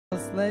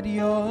Just let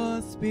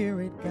your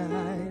spirit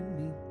guide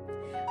me,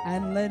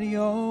 and let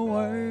your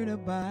word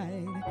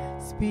abide.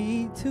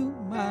 Speak to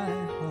my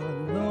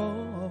heart,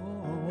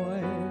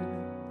 Lord.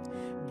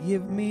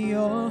 Give me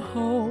your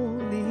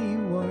holy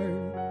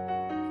word.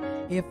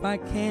 If I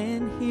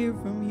can't hear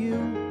from you,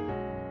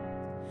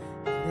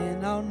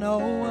 then I'll know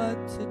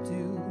what to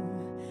do.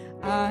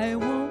 I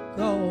won't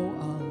go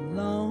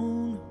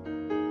alone.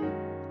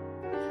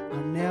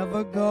 I'll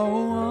never go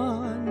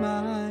on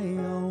my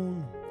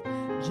own.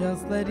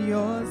 Just let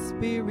your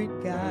spirit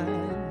guide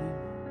me,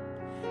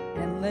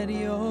 and let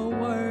your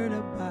word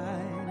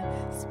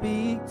abide.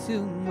 Speak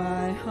to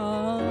my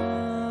heart.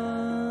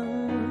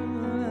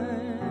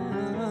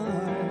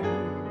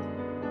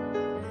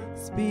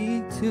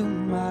 Speak to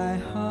my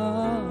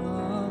heart.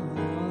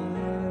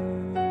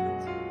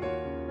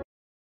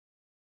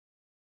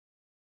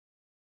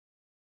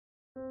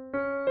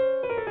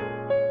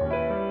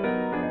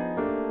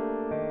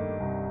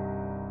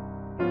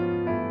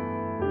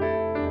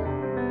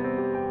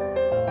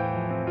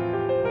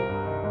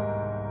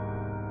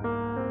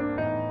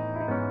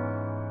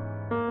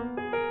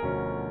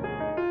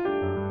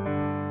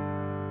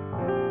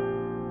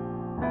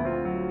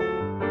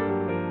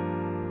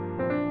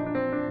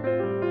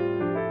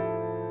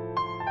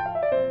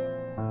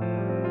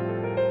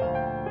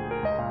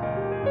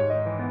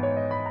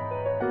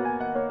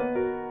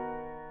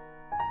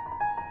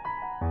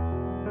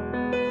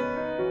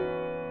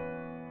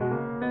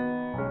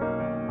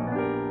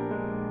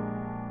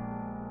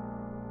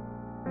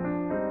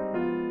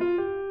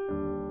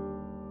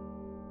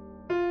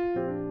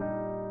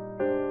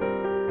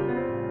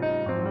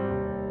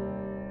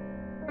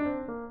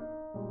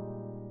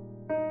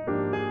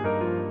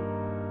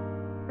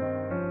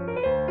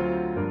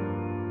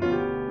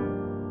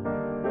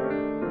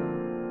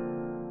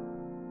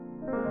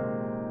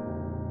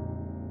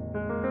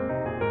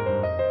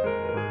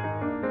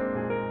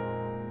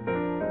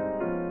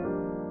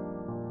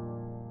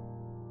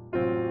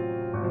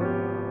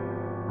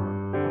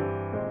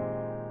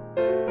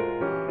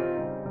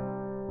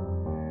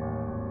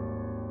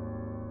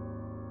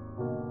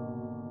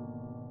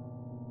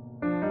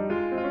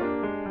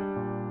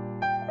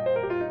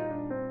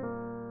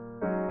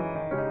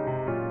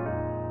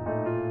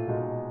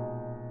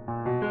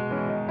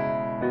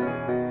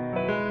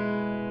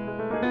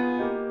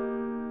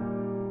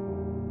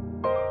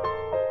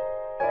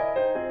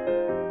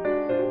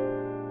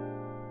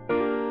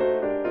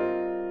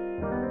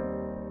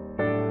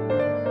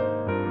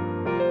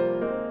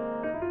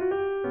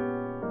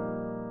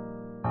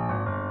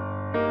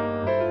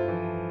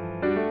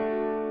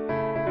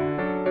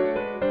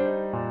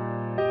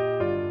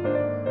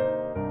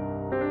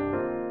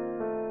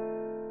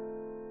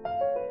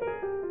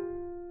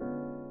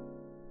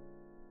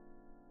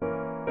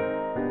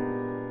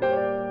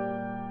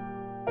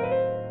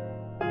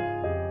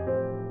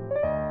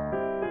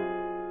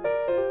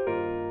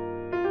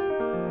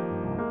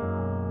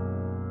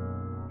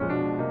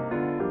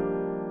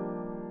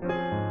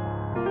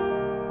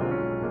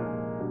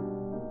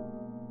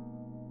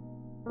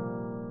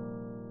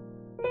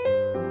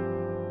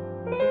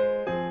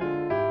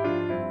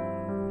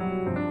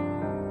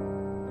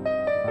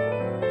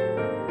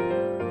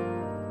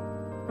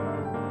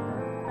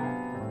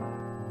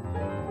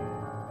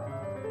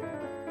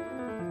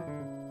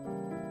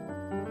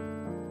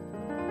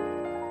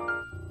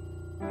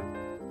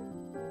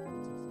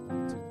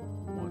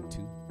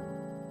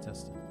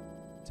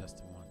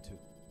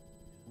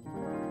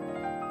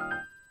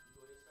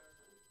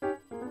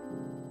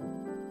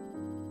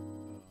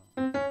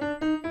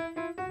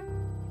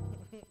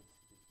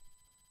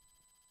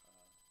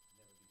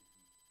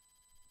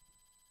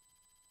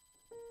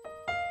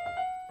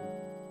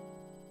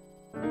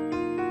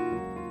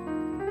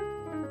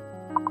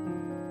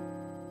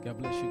 God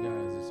bless you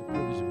guys. It's a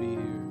privilege to be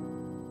here.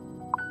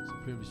 It's a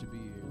privilege to be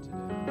here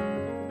today.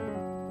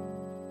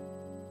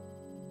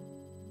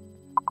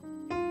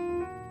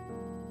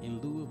 In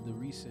lieu of the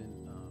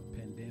recent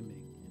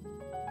pandemic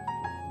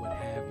and what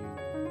have you,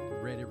 the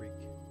rhetoric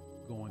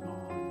going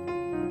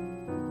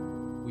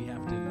on, we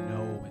have to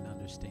know and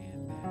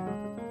understand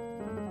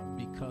that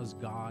because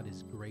God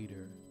is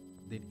greater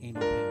than any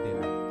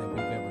pandemic that we've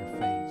ever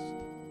faced,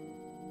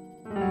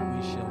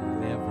 we shall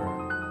never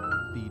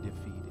be defeated.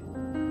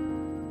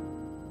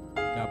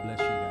 God bless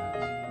you guys.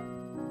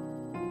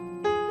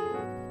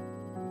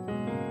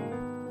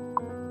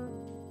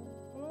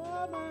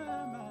 Oh,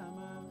 my.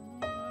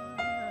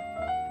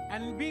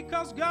 And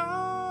because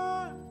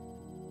God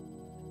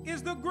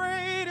is the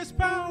greatest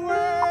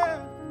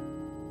power,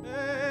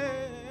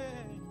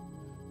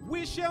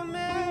 we shall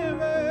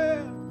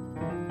never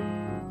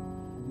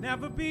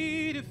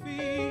be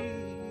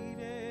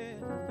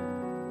defeated.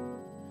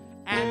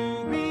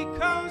 And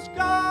because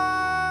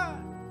God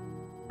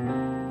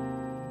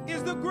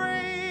is the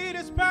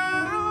greatest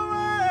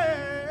power,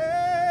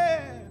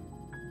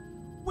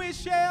 we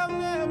shall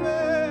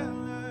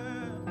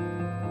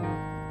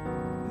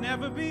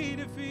never be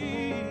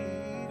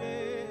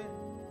defeated.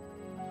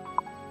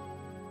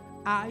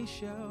 I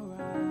shall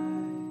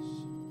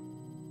rise,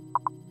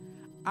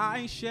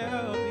 I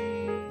shall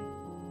be,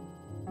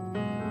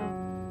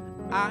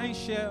 I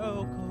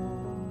shall go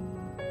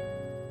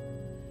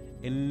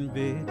in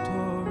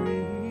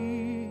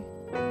victory.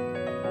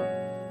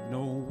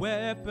 No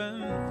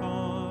weapon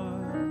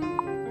formed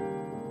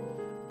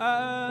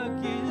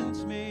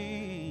against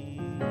me,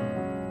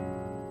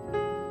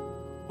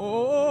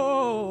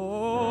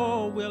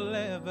 oh, will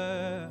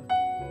ever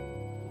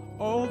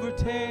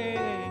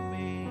overtake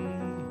me.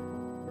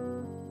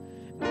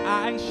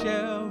 I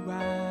shall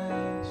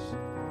rise,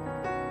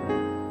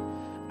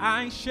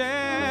 I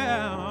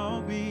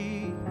shall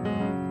be,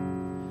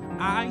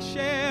 I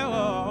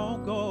shall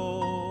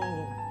go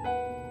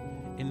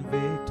in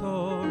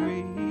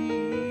victory.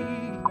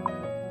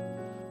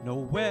 No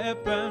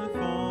weapon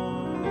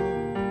formed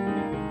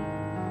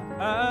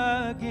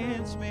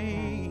against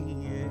me,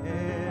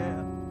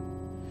 yeah,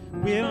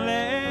 will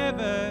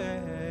ever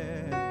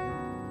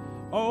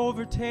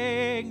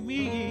overtake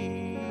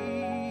me.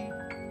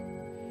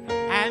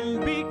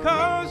 And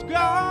because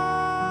God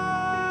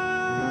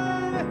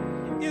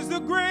is the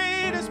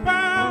greatest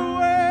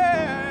power,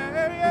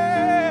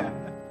 yeah,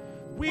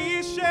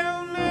 we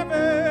shall never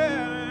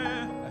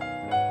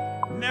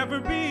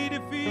be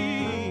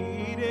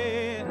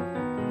defeated.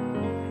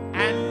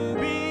 And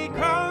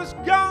because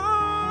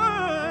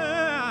God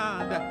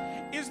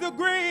is the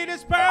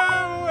greatest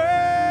power,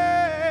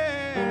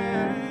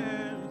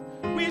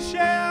 we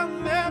shall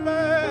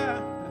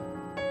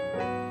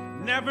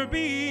never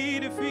be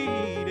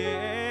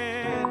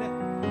defeated.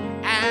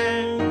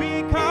 And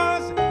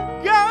because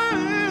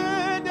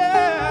God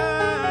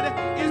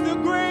is the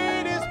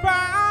greatest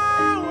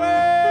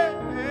power,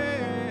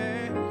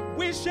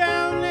 we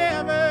shall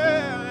never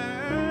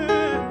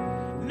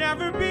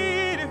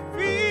be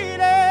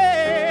defeated.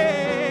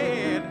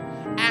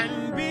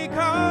 And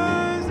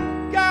because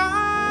God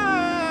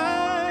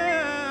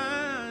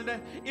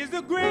is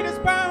the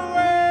greatest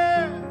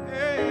power,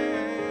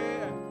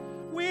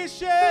 we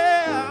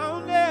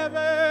shall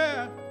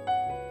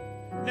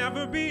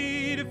never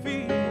be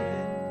defeated.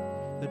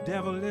 The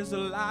devil is a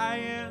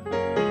liar,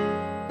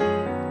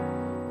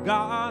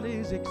 God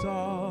is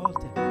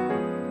exalted.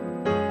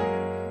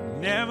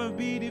 Never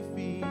be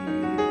defeated,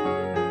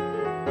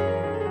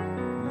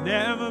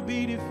 never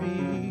be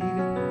defeated.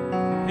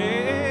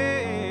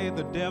 Hey,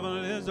 the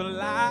devil is a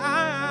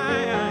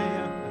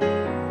liar,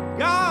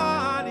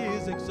 God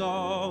is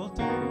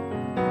exalted.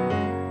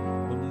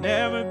 Will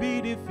never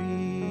be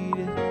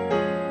defeated,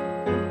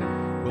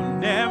 will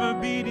never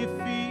be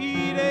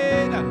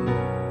defeated.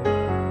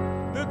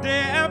 The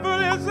devil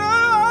is a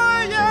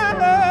liar,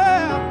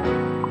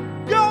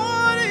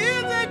 God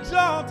is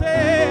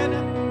exalted,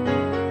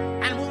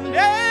 and will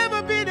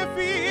never be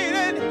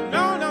defeated.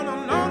 No, no, no,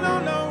 no, no,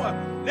 no,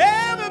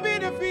 never be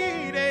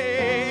defeated.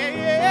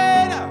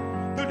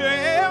 The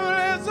devil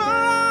is a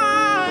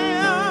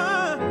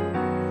liar,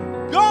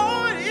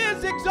 God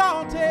is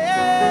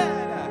exalted,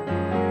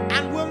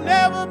 and will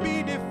never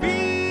be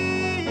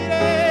defeated.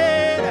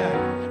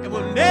 It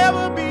will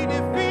never be defeated.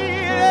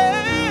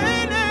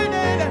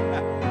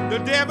 The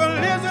devil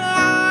is a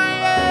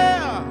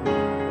liar.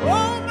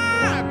 Oh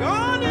my,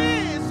 God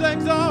is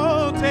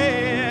exalted,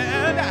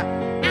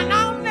 and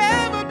I'll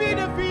never be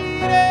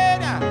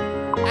defeated.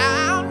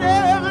 I'll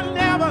never,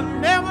 never,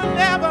 never,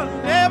 never,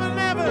 never,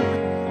 never,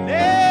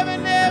 never,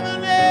 never,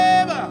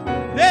 never,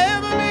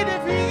 never be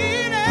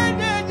defeated.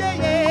 Yeah,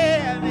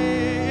 yeah,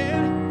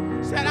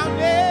 yeah. Said I'll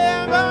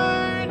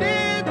never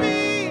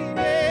defeated,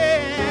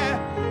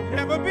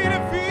 never be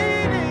defeated.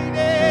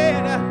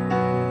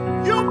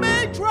 You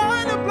may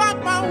try to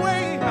block my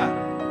way,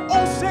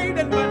 oh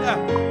Satan, but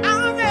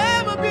I'll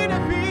never be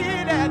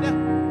defeated.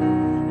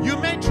 You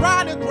may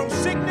try to throw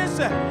sickness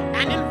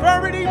and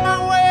infirmity my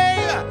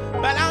way,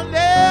 but I'll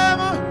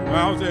never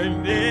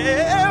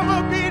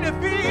be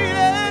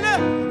defeated.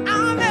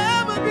 I'll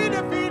never be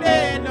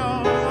defeated.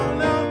 No, no,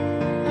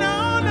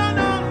 no, no,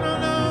 no,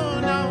 no,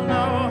 no,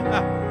 no,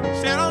 no.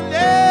 Said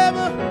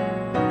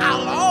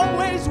I'll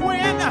always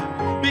win,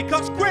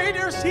 because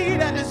greater is he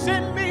that is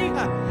in me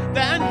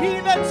than he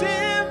that's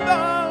in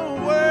the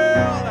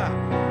world.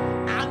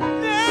 I'll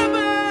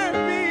never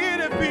be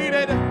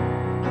defeated.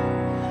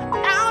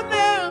 I'll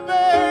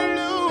never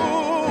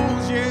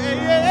lose.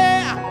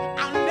 Yeah,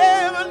 I'll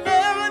never,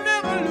 never,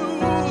 never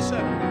lose.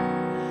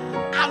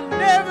 I'll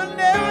never,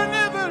 never,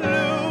 never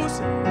lose.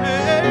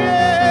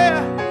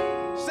 Yeah.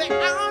 Say,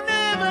 I'll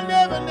never,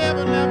 never,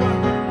 never, never.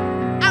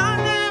 I'll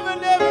never,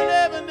 never,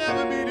 never,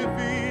 never be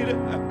defeated.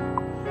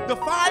 The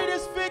fight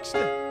is fixed,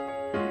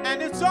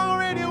 and it's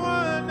already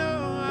won.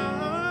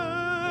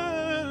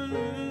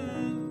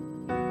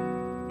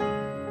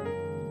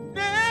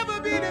 Never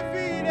be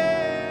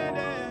defeated.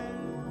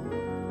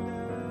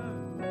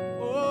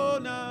 Oh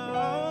no,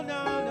 no,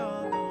 no, no.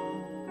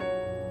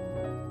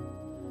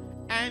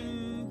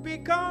 And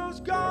because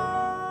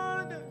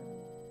God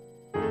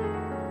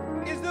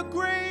is the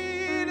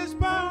greatest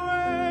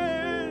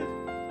power,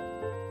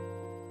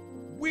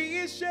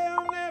 we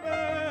shall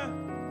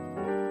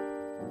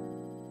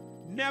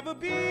never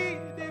be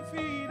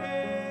defeated.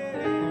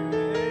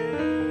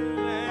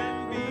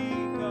 And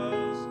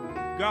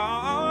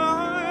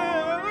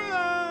God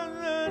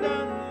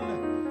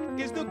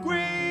is the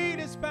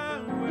greatest power.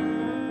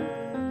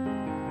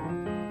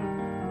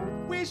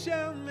 We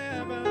shall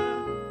never,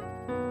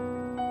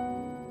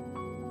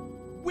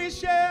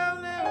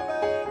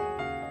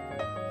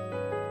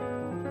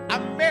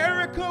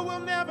 America will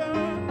never,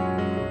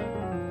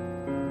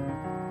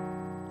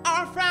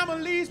 our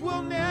families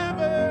will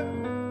never,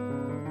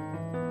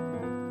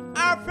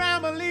 our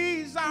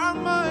families, our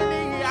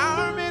money,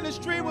 our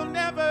ministry will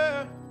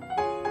never,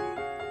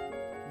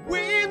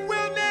 we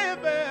will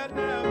never,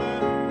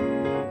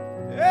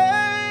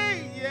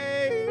 hey,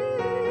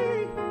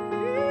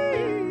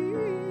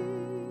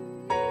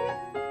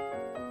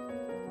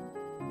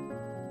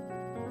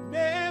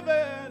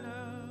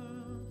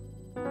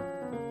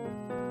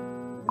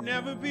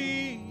 never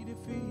be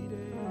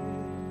defeated.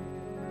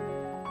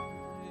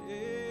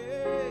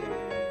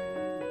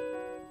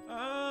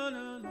 Oh,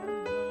 no, no, no.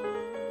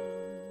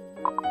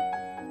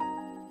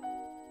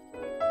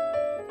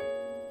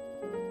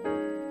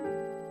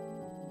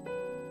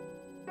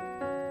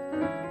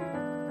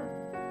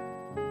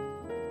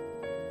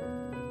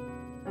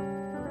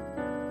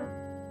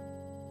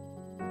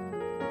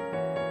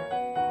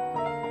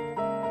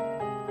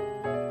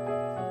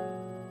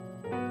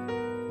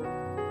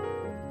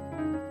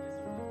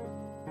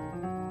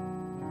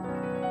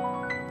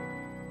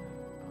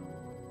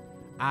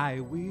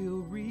 I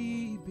will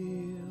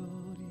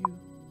rebuild you.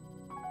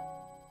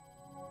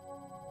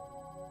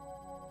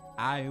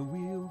 I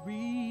will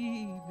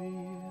rebuild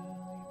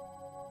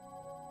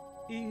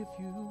you if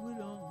you would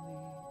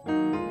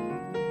only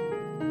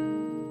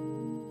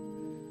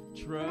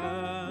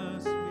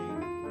trust me.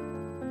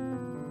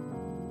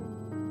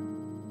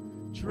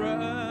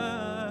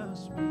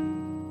 Trust me.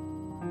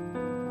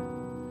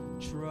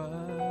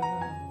 Trust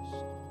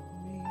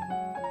me.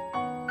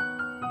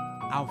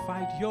 I'll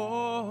fight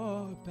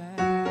your battles.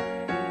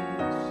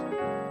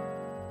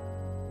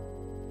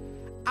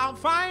 I'll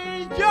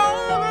fight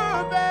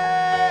your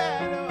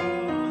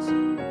battles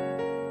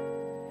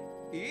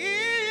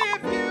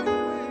if you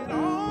would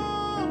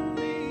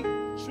only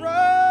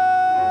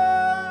trust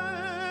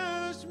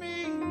me.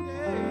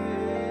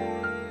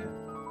 Yeah.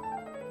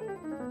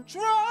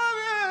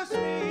 Trust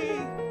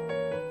me.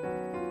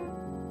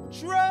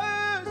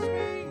 Trust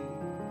me.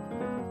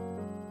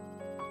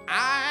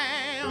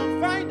 I'll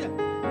fight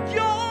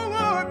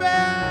your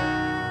battle.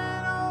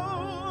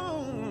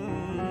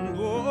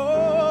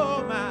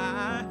 Oh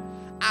my,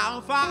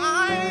 I'll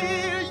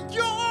fight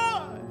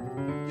your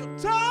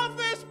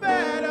toughest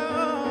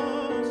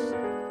battles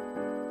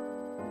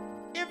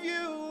if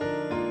you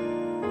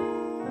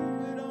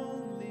would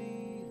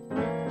only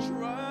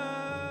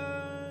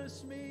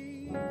trust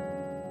me.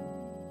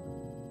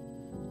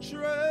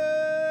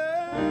 Trust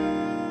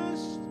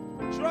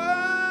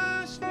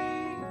me.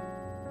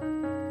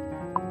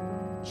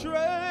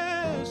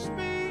 Trust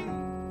me.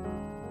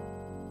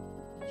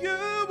 You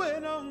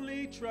would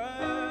only trust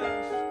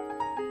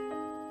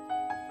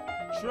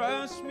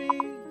me.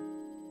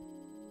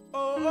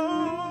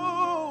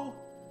 Oh,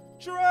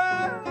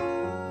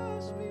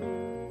 trust me.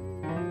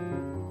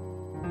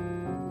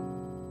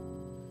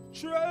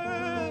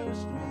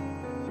 Trust me.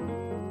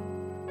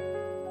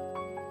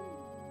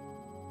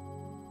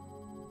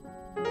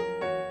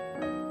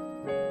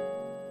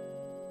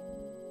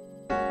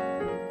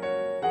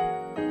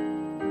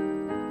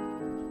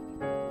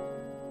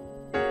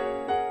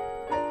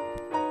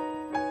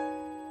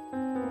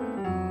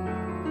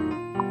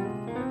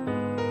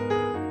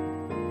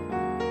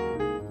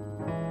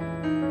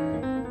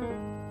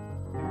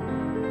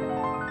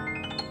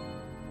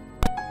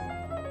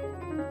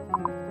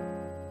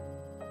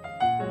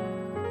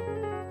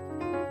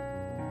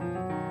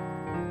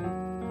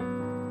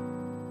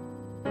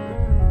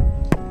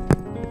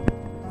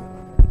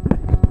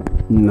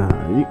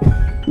 Nah, you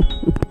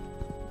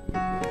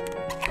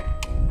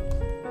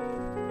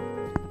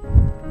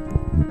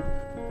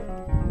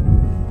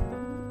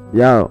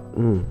yo.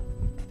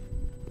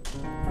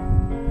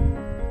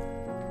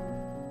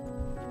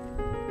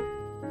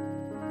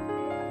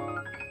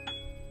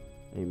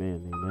 Amen,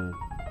 amen.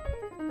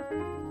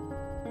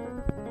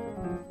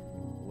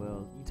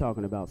 Well, you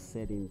talking about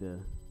setting the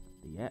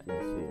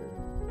atmosphere,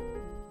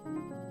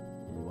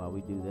 and while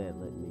we do that,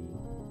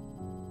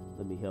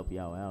 let me help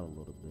y'all out a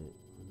little bit.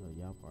 I know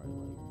y'all probably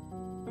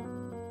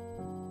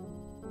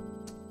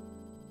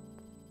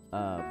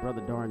like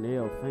Brother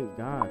Darnell, thank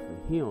God for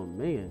him,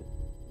 man.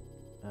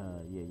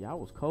 Yeah, y'all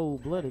was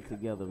cold-blooded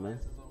together, man.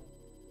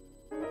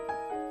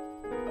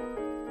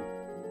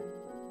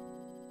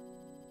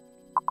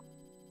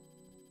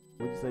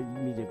 What'd you say? You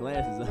need your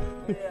glasses up?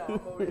 Yeah, I'm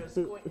over here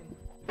squinting.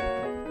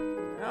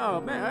 Oh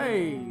man,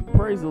 hey,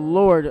 praise the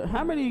Lord.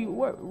 How many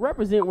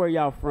represent where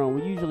y'all from?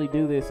 We usually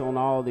do this on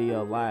all the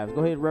lives. Go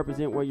ahead and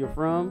represent where you're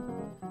from.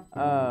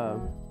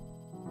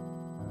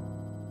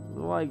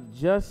 Like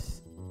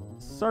just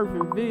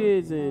surfing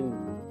vids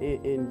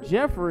and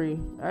Jeffrey.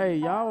 Hey,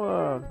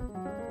 y'all